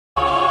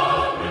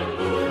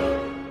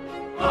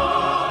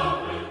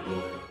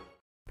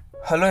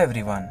Hello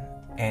everyone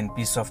and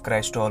peace of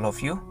Christ to all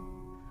of you.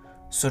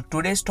 So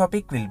today's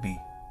topic will be,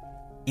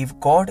 if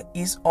God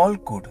is all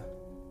good,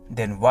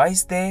 then why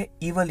is there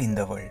evil in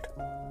the world?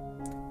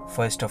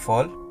 First of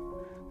all,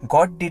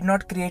 God did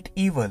not create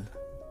evil,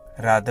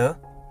 rather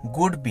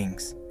good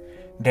beings,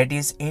 that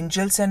is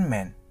angels and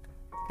men,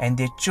 and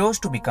they chose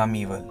to become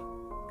evil.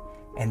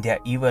 And their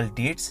evil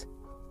deeds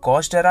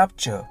caused a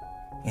rupture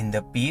in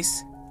the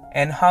peace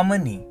and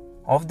harmony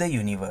of the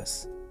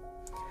universe.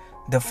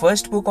 The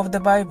first book of the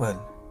Bible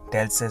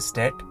tells us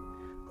that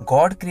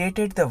God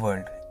created the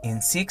world in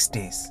 6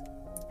 days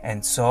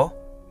and saw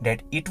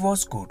that it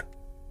was good.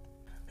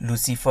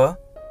 Lucifer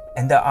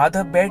and the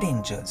other bad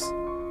angels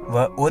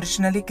were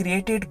originally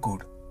created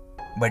good,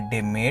 but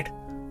they made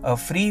a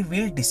free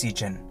will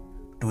decision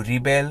to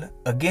rebel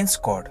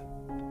against God.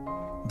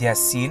 Their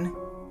sin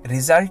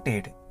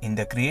resulted in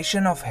the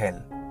creation of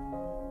hell.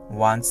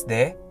 Once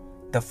there,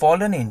 the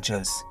fallen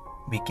angels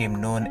became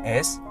known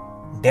as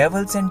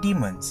devils and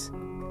demons.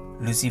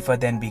 Lucifer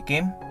then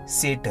became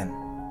Satan.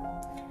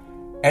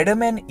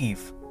 Adam and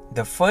Eve,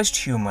 the first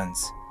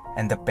humans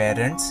and the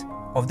parents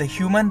of the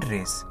human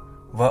race,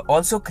 were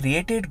also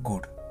created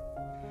good.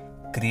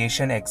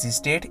 Creation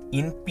existed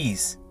in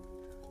peace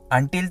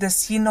until the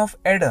sin of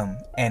Adam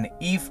and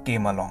Eve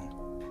came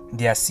along.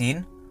 Their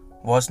sin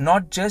was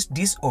not just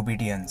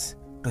disobedience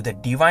to the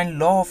divine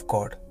law of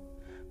God,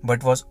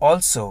 but was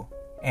also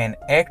an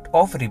act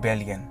of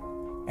rebellion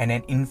and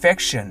an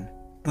infection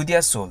to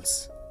their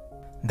souls.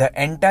 The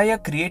entire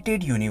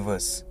created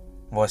universe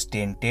was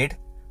tainted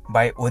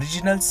by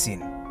original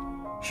sin.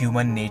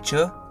 Human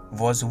nature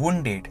was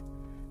wounded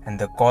and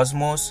the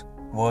cosmos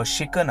was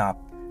shaken up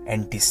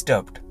and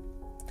disturbed.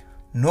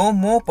 No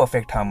more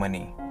perfect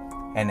harmony,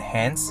 and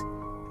hence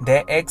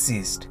there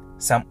exist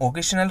some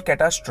occasional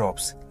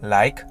catastrophes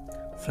like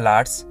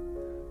floods,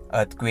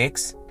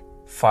 earthquakes,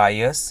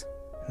 fires,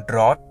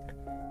 drought,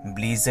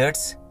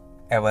 blizzards,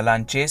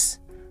 avalanches,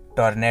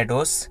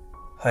 tornadoes,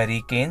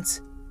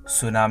 hurricanes,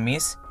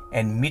 tsunamis,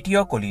 and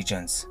meteor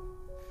collisions.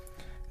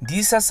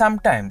 These are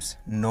sometimes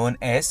known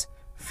as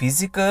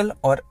physical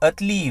or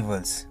earthly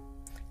evils,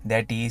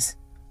 that is,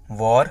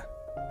 war,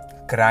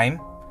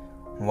 crime,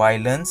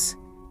 violence,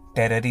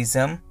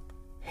 terrorism,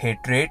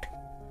 hatred,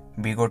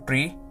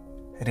 bigotry,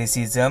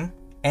 racism,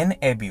 and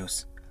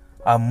abuse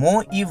are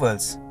more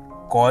evils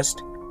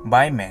caused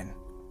by man.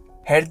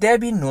 Had there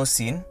been no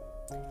sin,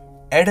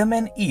 Adam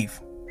and Eve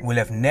would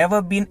have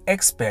never been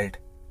expelled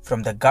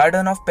from the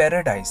Garden of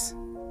Paradise.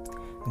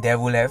 There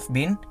would have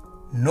been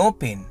no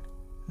pain,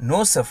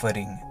 no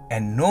suffering,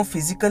 and no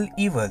physical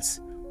evils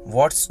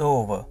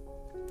whatsoever.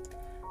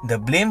 The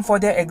blame for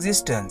their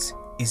existence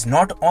is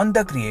not on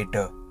the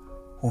Creator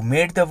who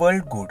made the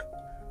world good,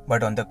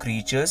 but on the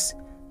creatures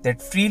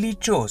that freely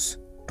chose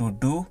to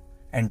do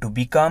and to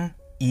become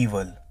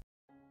evil.